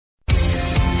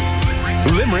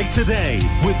Limerick Today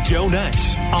with Joe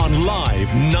Nash on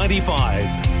Live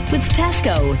 95. With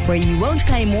Tesco, where you won't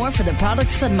pay more for the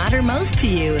products that matter most to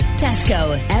you.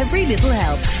 Tesco, every little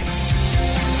helps.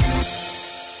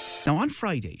 Now, on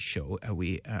Friday's show,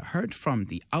 we heard from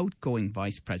the outgoing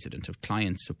Vice President of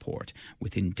Client Support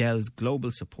within Dell's Global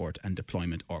Support and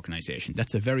Deployment Organisation.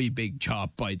 That's a very big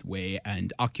job, by the way,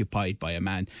 and occupied by a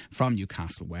man from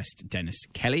Newcastle West, Dennis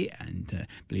Kelly. And I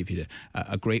believe he had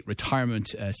a great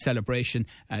retirement celebration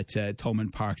at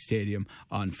Thomond Park Stadium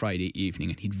on Friday evening.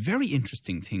 And he had very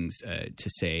interesting things to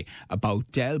say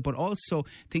about Dell, but also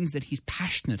things that he's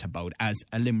passionate about as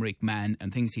a Limerick man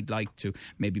and things he'd like to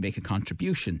maybe make a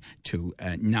contribution to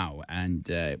now. And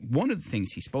one of the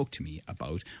things he spoke to me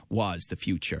about was the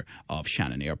future of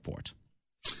Shannon Airport.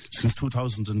 Since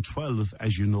 2012,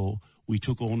 as you know, we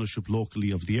took ownership locally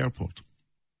of the airport.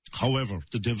 However,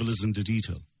 the devil is in the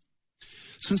detail.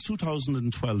 Since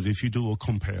 2012, if you do a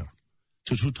compare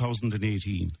to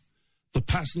 2018, the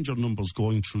passenger numbers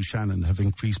going through Shannon have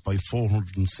increased by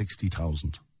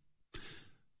 460,000.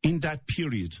 In that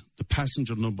period, the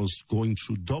passenger numbers going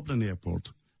through Dublin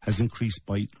Airport has increased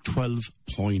by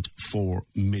 12.4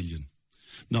 million.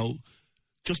 Now,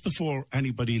 just before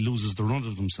anybody loses the run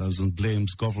of themselves and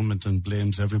blames government and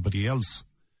blames everybody else,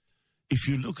 if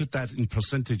you look at that in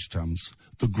percentage terms,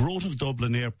 the growth of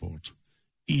Dublin Airport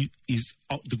is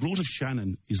the growth of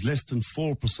Shannon is less than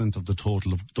 4% of the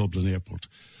total of Dublin Airport.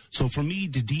 So for me,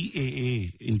 the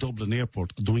DAA in Dublin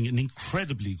Airport are doing an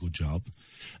incredibly good job,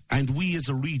 and we as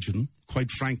a region,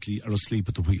 quite frankly, are asleep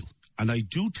at the wheel. And I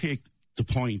do take the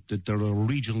point that there are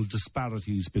regional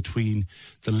disparities between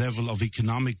the level of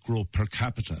economic growth per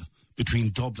capita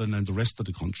between Dublin and the rest of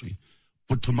the country.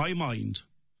 But to my mind,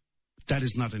 that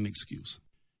is not an excuse.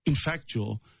 In fact,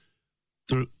 Joe,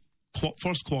 the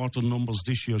first quarter numbers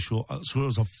this year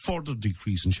shows a further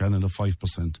decrease in Shannon of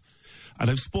 5%. And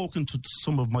I've spoken to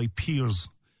some of my peers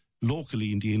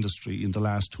locally in the industry in the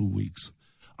last 2 weeks.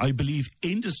 I believe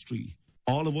industry,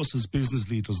 all of us as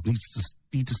business leaders,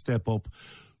 need to step up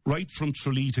right from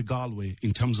Tralee to Galway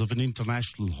in terms of an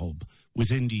international hub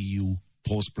within the EU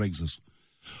post-Brexit.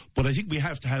 But I think we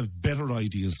have to have better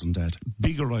ideas than that,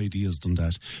 bigger ideas than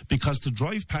that, because to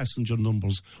drive passenger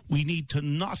numbers, we need to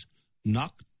not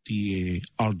knock DAA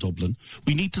or Dublin.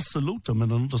 We need to salute them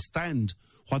and understand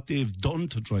what they've done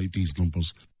to drive these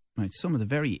numbers. Right, some of the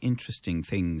very interesting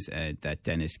things that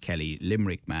Dennis Kelly,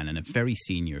 Limerick man and a very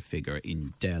senior figure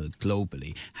in Dell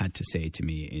globally, had to say to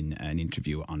me in an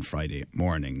interview on Friday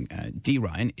morning. Dee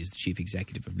Ryan is the Chief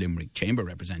Executive of Limerick Chamber,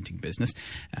 representing business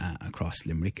across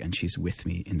Limerick, and she's with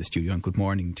me in the studio. And good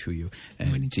morning to you,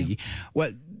 Dee.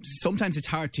 Well, sometimes it's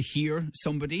hard to hear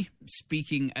somebody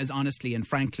speaking as honestly and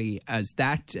frankly as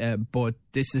that, but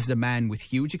this is a man with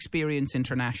huge experience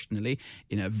internationally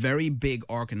in a very big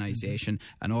organisation,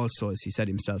 and also, as he said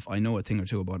himself, I know a thing or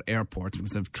two about airports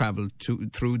because I've travelled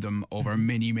through them over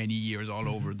many, many years all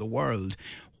over the world.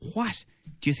 What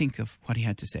do you think of what he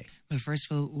had to say? Well, first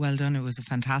of all, well done. It was a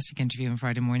fantastic interview on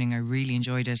Friday morning. I really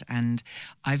enjoyed it, and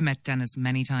I've met Dennis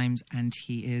many times, and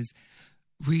he is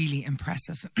really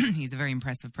impressive. He's a very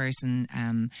impressive person,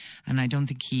 and I don't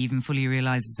think he even fully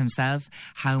realises himself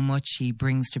how much he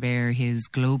brings to bear his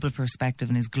global perspective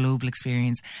and his global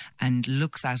experience, and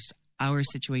looks at our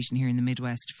situation here in the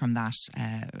Midwest from that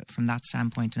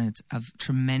standpoint, and it's of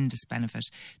tremendous benefit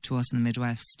to us in the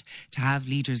Midwest to have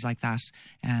leaders like that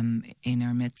in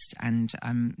our midst. And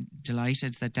I'm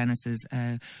delighted that Dennis is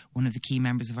one of the key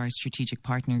members of our strategic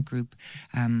partner group,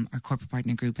 our corporate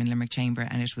partner group in Limerick Chamber,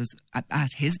 and it was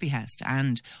at his behest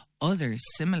and other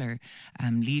similar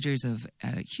leaders of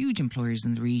huge employers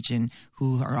in the region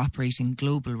who are operating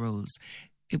global roles.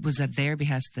 It was at their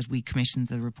behest that we commissioned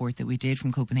the report that we did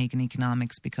from Copenhagen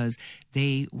Economics, because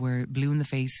they were blue in the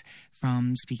face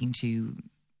from speaking to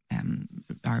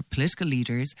our political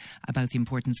leaders about the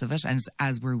importance of it, and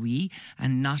as were we,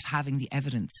 and not having the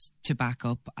evidence to back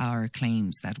up our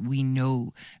claims that we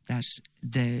know that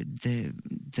the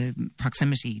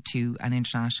proximity to an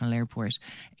international airport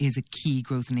is a key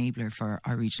growth enabler for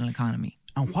our regional economy.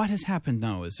 And what has happened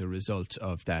now as a result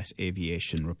of that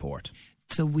aviation report?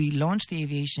 So we launched the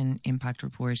Aviation Impact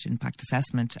Report, Impact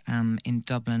Assessment in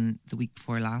Dublin the week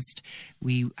before last.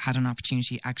 We had an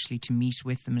opportunity actually to meet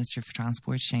with the Minister for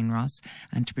Transport, Shane Ross,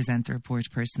 and to present the report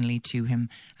personally to him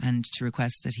and to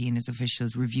request that he and his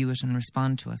officials review it and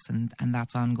respond to us, and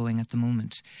that's ongoing at the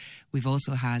moment. We've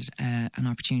also had an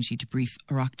opportunity to brief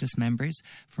Oireachtas members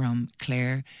from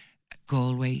Clare,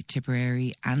 Galway,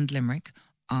 Tipperary and Limerick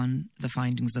on the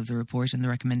findings of the report and the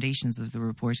recommendations of the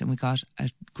report, and we got a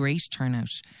great turnout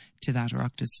to that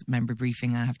Oireachtas member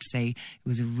briefing. I have to say it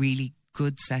was a really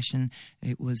good session.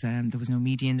 It was there was no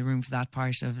media in the room for that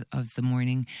part of the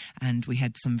morning, and we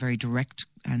had some very direct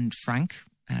and frank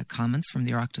comments from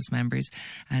the Oireachtas members,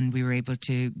 and we were able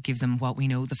to give them what we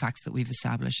know, the facts that we've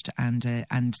established, and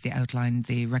they outlined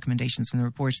the recommendations from the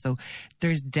report. So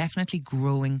there's definitely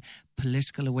growing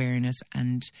political awareness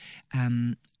and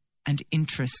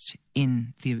interest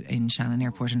in Shannon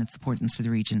Airport and its importance for the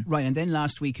region. Right, and then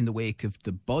last week in the wake of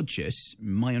the budget,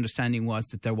 my understanding was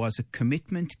that there was a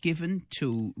commitment given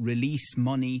to release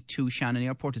money to Shannon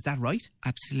Airport. Is that right?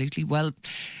 Absolutely. Well,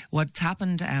 what's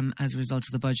happened as a result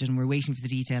of the budget, and we're waiting for the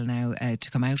detail now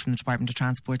to come out from the Department of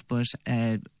Transport, but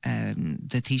the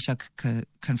Taoiseach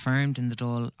confirmed in the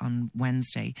Dáil on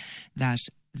Wednesday that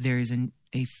there is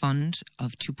a fund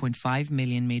of 2.5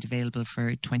 million made available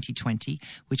for 2020,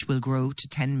 which will grow to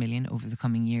 10 million over the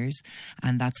coming years,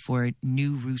 and that's for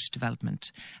new route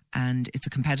development. And it's a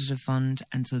competitive fund,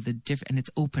 and so and it's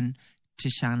open to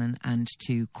Shannon and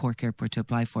to Cork Airport to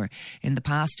apply for. In the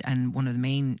past, and one of the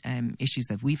main issues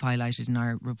that we've highlighted in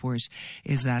our report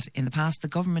is that in the past the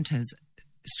government has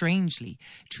strangely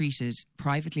treated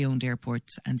privately owned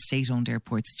airports and state-owned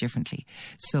airports differently.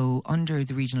 So under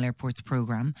the Regional Airports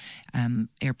Programme,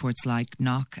 airports like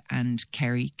Knock and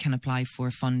Kerry can apply for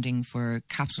funding for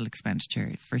capital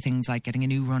expenditure, for things like getting a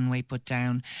new runway put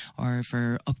down or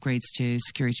for upgrades to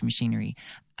security machinery.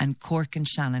 And Cork and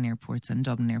Shannon airports and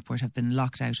Dublin Airport have been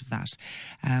locked out of that.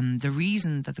 The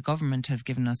reason that the government have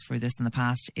given us for this in the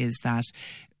past is that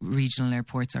regional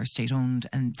airports are state-owned,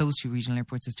 and those two regional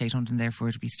airports are state-owned and therefore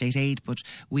it would be state aid. But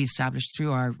we established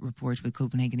through our report with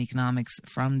Copenhagen Economics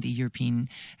from the European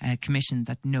Commission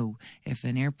that no, if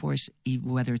an airport,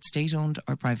 whether it's state-owned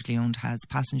or privately owned, has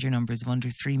passenger numbers of under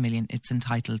 3 million, it's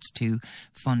entitled to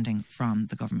funding from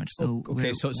the government. So so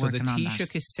the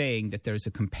Taoiseach is saying that there's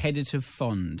a competitive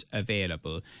fund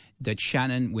available, that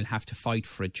Shannon will have to fight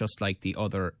for it just like the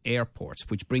other airports,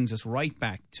 which brings us right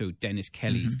back to Dennis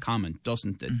Kelly's comment,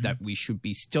 doesn't it? That we should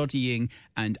be studying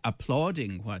and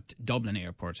applauding what Dublin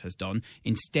Airport has done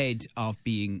instead of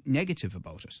being negative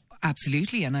about it.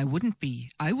 Absolutely, and I wouldn't be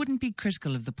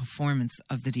critical of the performance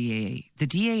of the DAA. The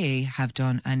DAA have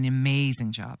done an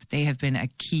amazing job. They have been a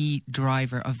key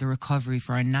driver of the recovery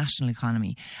for our national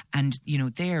economy, and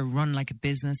they are run like a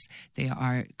business. They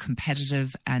are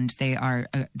competitive, and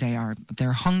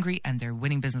they're hungry, and they're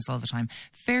winning business all the time.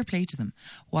 Fair play to them.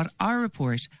 What our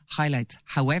report highlights,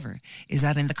 however, is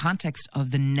that in the context of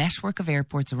the network of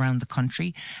airports around the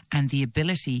country and the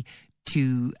ability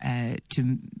to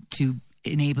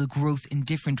enable growth in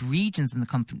different regions in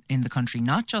the country,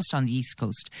 not just on the East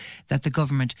Coast, that the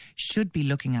government should be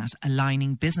looking at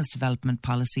aligning business development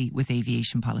policy with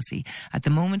aviation policy. At the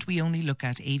moment, we only look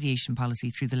at aviation policy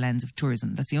through the lens of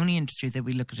tourism. That's the only industry that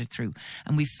we look at it through.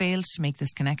 And we failed to make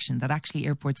this connection that actually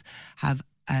airports have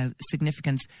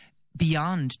significance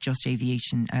beyond just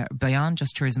aviation, beyond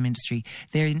just tourism industry.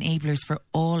 They're enablers for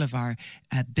all of our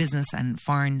business and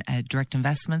foreign direct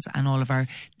investments and all of our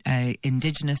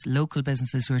indigenous local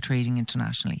businesses who are trading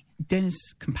internationally.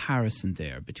 Dennis, comparison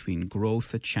there between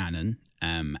growth at Shannon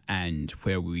and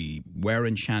where we were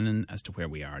in Shannon as to where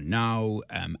we are now,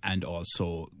 and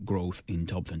also growth in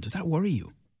Dublin. Does that worry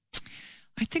you?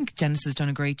 I think Dennis has done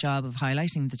a great job of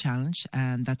highlighting the challenge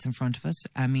that's in front of us.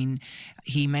 I mean,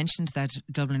 he mentioned that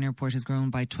Dublin Airport has grown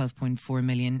by 12.4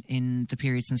 million in the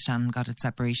period since Shannon got its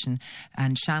separation,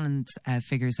 and Shannon's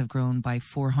figures have grown by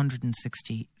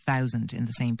 460,000 in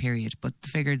the same period. But the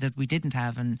figure that we didn't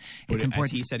have, and it's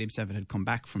important. As he said himself, it had come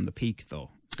back from the peak,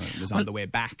 though. So it was on the way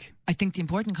back. I think the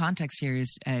important context here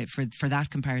is for that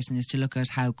comparison is to look at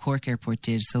how Cork Airport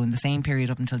did. So in the same period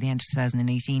up until the end of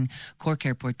 2018, Cork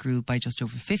Airport grew by just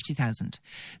over 50,000.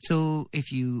 So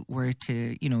if you were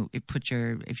to,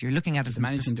 if you're looking at it, the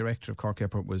managing director of Cork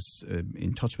Airport was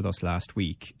in touch with us last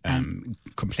week,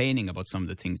 complaining about some of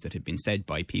the things that had been said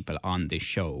by people on this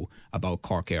show about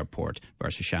Cork Airport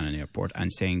versus Shannon Airport,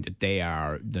 and saying that they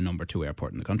are the number 2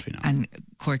 airport in the country now. And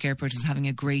Cork Airport is having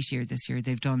a great year this year.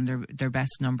 They've done their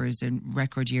best numbers in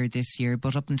record year this year,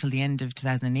 but up until the end of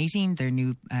 2018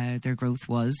 their growth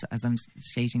was, as I'm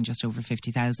stating, just over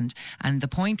 50,000. And the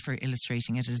point for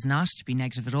illustrating it is not to be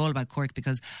negative at all about Cork,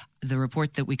 because the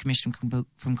report that we commissioned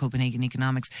from Copenhagen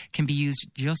Economics can be used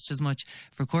just as much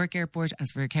for Cork Airport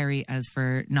as for Kerry as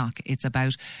for Knock. It's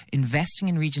about investing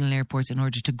in regional airports in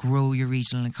order to grow your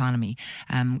regional economy.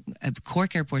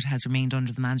 Cork Airport has remained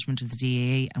under the management of the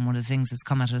DAA, and one of the things that's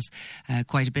come at us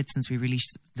quite a bit since we released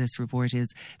this report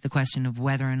is the question of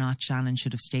whether or not Shannon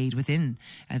should have stayed within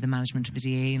the management of the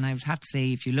DAA. And I would have to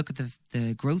say, if you look at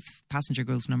the growth, passenger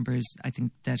growth numbers, I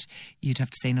think that you'd have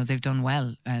to say, no, they've done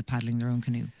well paddling their own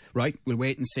canoe. Right, we'll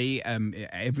wait and see.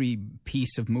 Every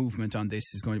piece of movement on this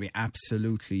is going to be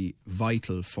absolutely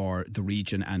vital for the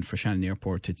region and for Shannon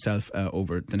Airport itself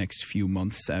over the next few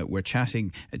months. We're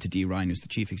chatting to Dee Ryan, who's the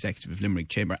Chief Executive of Limerick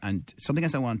Chamber, and something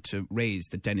else I want to raise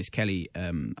that Dennis Kelly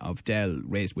of Dell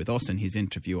raised with us in his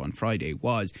interview on Friday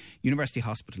was University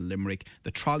Hospital Limerick,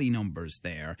 the trolley numbers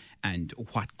there, and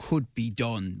what could be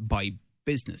done by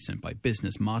business and by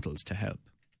business models to help.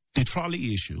 The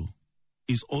trolley issue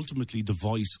is ultimately the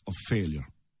voice of failure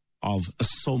of a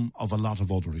sum of a lot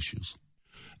of other issues.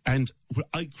 And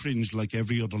I cringe like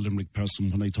every other Limerick person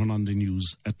when I turn on the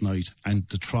news at night and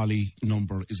the trolley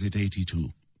number is at 82.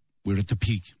 We're at the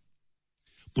peak.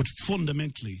 But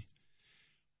fundamentally,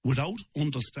 without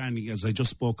understanding, as I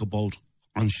just spoke about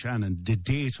on Shannon, the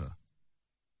data,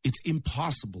 it's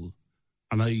impossible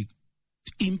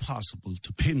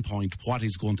to pinpoint what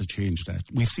is going to change that.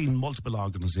 We've seen multiple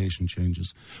organisation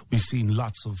changes. We've seen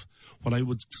lots of what I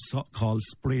would call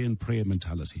spray and pray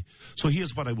mentality. So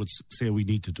here's what I would say we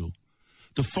need to do.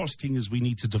 The first thing is we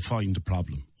need to define the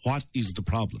problem. What is the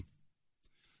problem?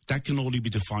 That can only be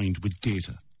defined with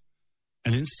data.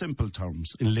 And in simple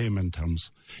terms, in layman terms,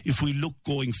 if we look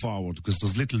going forward, because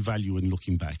there's little value in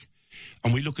looking back,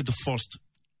 and we look at the first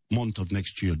month of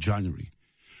next year, January,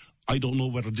 I don't know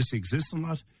whether this exists or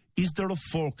not. Is there a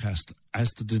forecast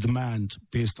as to the demand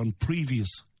based on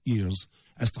previous years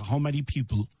as to how many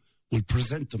people will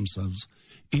present themselves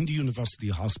in the University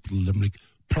Hospital Limerick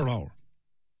per hour?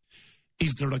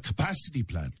 Is there a capacity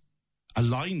plan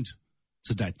aligned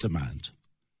to that demand?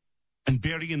 And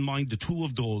bearing in mind the two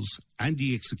of those and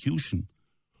the execution,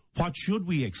 what should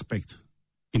we expect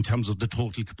in terms of the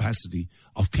total capacity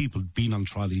of people being on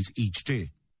trolleys each day?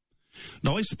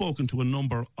 Now, I've spoken to a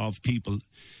number of people,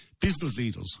 business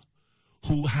leaders,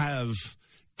 who have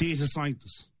data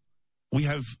scientists. We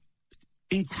have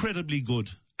incredibly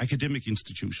good academic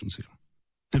institutions here.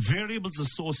 The variables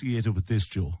associated with this,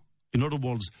 Joe, in other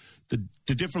words,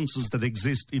 the differences that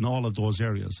exist in all of those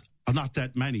areas are not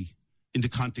that many in the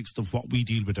context of what we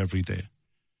deal with every day.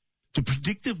 The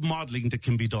predictive modelling that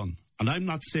can be done, and I'm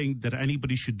not saying that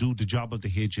anybody should do the job of the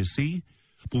HSE,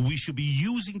 but we should be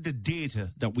using the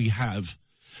data that we have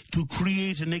to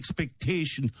create an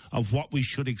expectation of what we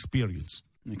should experience.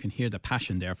 You can hear the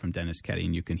passion there from Dennis Kelly,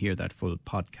 and you can hear that full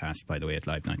podcast, by the way, at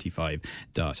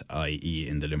live95.ie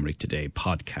in the Limerick Today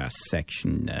podcast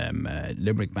section.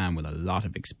 Limerick man with a lot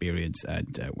of experience,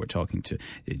 and we're talking to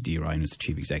Dee Ryan, who's the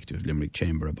Chief Executive of Limerick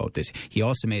Chamber, about this. He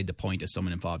also made the point as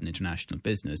someone involved in international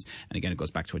business, and again, it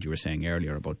goes back to what you were saying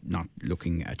earlier about not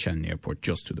looking at Shannon Airport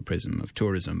just through the prism of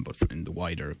tourism, but in the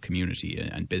wider community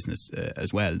and business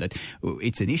as well, that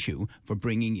it's an issue for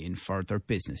bringing in further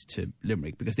business to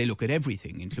Limerick, because they look at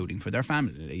everything, including for their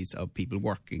families of people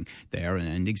working there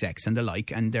and execs and the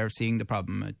like, and they're seeing the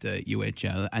problem at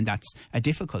UHL, and that's a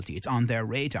difficulty. It's on their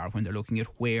radar when they're looking at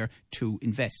where to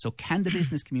invest. So can the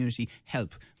business community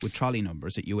help with trolley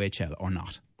numbers at UHL or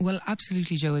not? Well,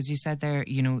 absolutely, Joe. As you said there,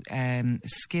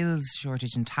 skills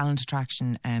shortage and talent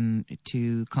attraction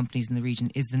to companies in the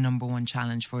region is the number one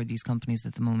challenge for these companies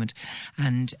at the moment.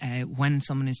 And when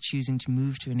someone is choosing to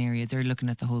move to an area, they're looking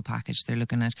at the whole package. They're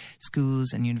looking at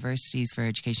schools and universities for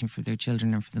education for their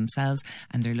children and for themselves,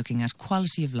 and they're looking at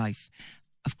quality of life.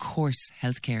 Of course,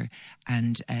 healthcare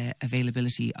and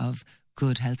availability of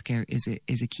good healthcare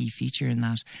is a key feature in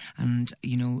that. And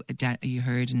you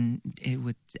heard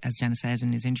as Dennis said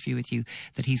in his interview with you,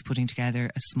 that he's putting together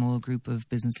a small group of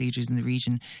business leaders in the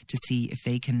region to see if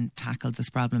they can tackle this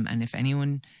problem. And if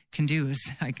anyone can do it,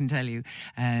 I can tell you,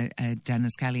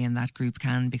 Dennis Kelly and that group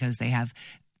can, because they have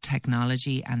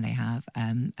technology and they have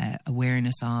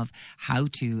awareness of how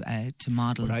to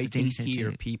model the data. I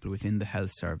hear people within the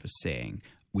health service saying,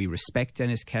 we respect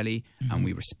Dennis Kelly and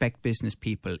we respect business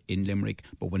people in Limerick,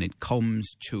 but when it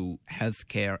comes to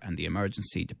healthcare and the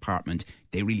emergency department,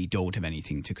 they really don't have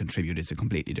anything to contribute. It's a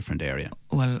completely different area.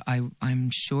 Well, I'm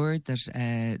sure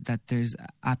that there's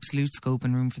absolute scope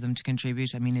and room for them to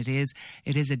contribute. I mean,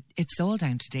 it's all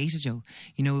down to data, Joe.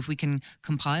 If we can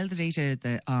compile the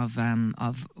data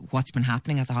of what's been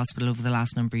happening at the hospital over the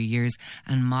last number of years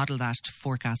and model that to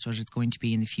forecast what it's going to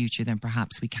be in the future, then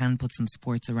perhaps we can put some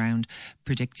supports around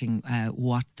predicting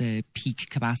what the peak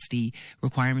capacity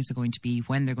requirements are going to be,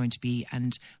 when they're going to be,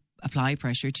 and apply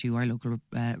pressure to our local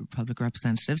public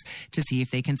representatives to see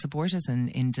if they can support us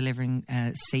in delivering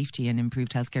safety and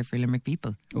improved healthcare for Limerick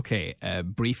people. Okay,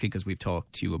 briefly, because we've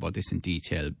talked to you about this in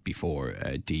detail before,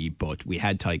 Dee, but we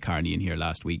had Ty Carney in here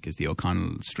last week as the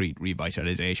O'Connell Street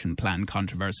Revitalisation Plan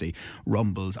controversy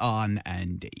rumbles on,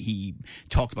 and he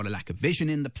talked about a lack of vision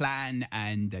in the plan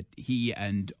and that he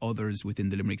and others within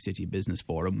the Limerick City Business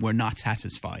Forum were not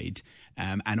satisfied,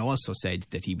 and also said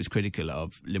that he was critical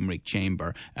of Limerick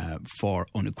Chamber for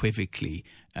unequivocally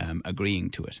agreeing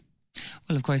to it.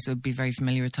 Well, of course, I would be very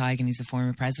familiar with Tig, and he's a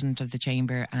former president of the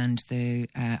Chamber, and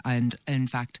in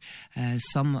fact,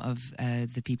 some of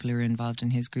the people who are involved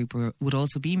in his group would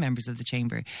also be members of the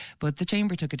Chamber. But the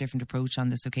Chamber took a different approach on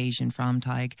this occasion from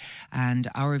Tig, and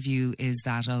our view is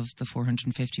that of the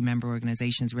 450 member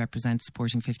organisations represent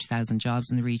supporting 50,000 jobs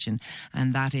in the region,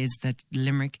 and that is that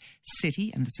Limerick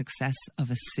City and the success of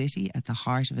a city at the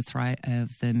heart of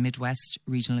the Midwest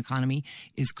regional economy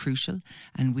is crucial,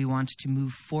 and we want to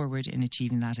move forward in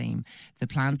achieving that aim. The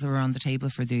plans that were on the table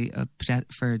for the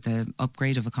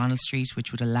upgrade of O'Connell Street,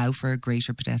 which would allow for a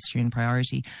greater pedestrian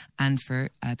priority and for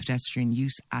pedestrian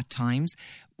use at times,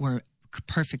 were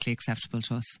perfectly acceptable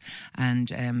to us.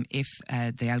 And if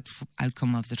the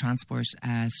outcome of the transport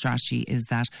strategy is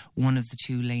that one of the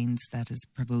two lanes that is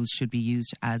proposed should be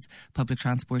used as public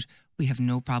transport, we have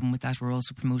no problem with that. We're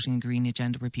also promoting a green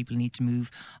agenda where people need to move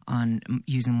on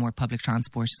using more public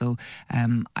transport. So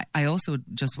I also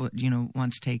just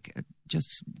want to take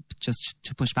just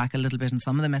to push back a little bit on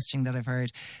some of the messaging that I've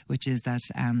heard, which is that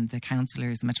the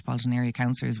councillors, the metropolitan area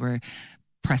councillors, were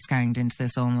press ganged into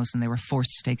this almost, and they were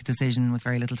forced to take a decision with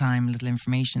very little time, little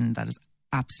information. That is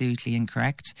absolutely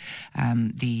incorrect.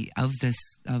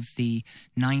 Of the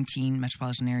 19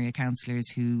 metropolitan area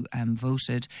councillors who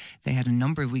voted, they had a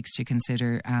number of weeks to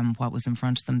consider what was in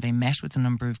front of them. They met with a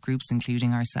number of groups,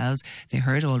 including ourselves. They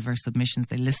heard all of our submissions.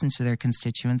 They listened to their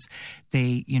constituents.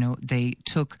 They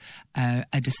took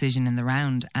a decision in the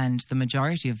round, and the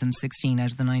majority of them, 16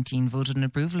 out of the 19, voted in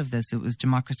approval of this. It was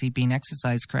democracy being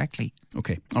exercised correctly.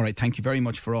 Okay, all right. Thank you very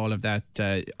much for all of that.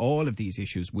 All of these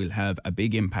issues will have a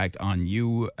big impact on you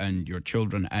and your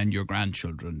children and your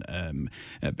grandchildren,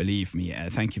 believe me.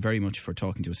 Thank you very much for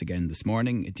talking to us again this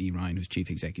morning. Dee Ryan, who's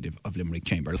Chief Executive of Limerick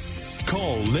Chamber.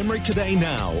 Call Limerick Today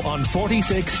now on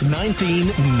 46 19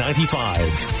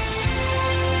 95.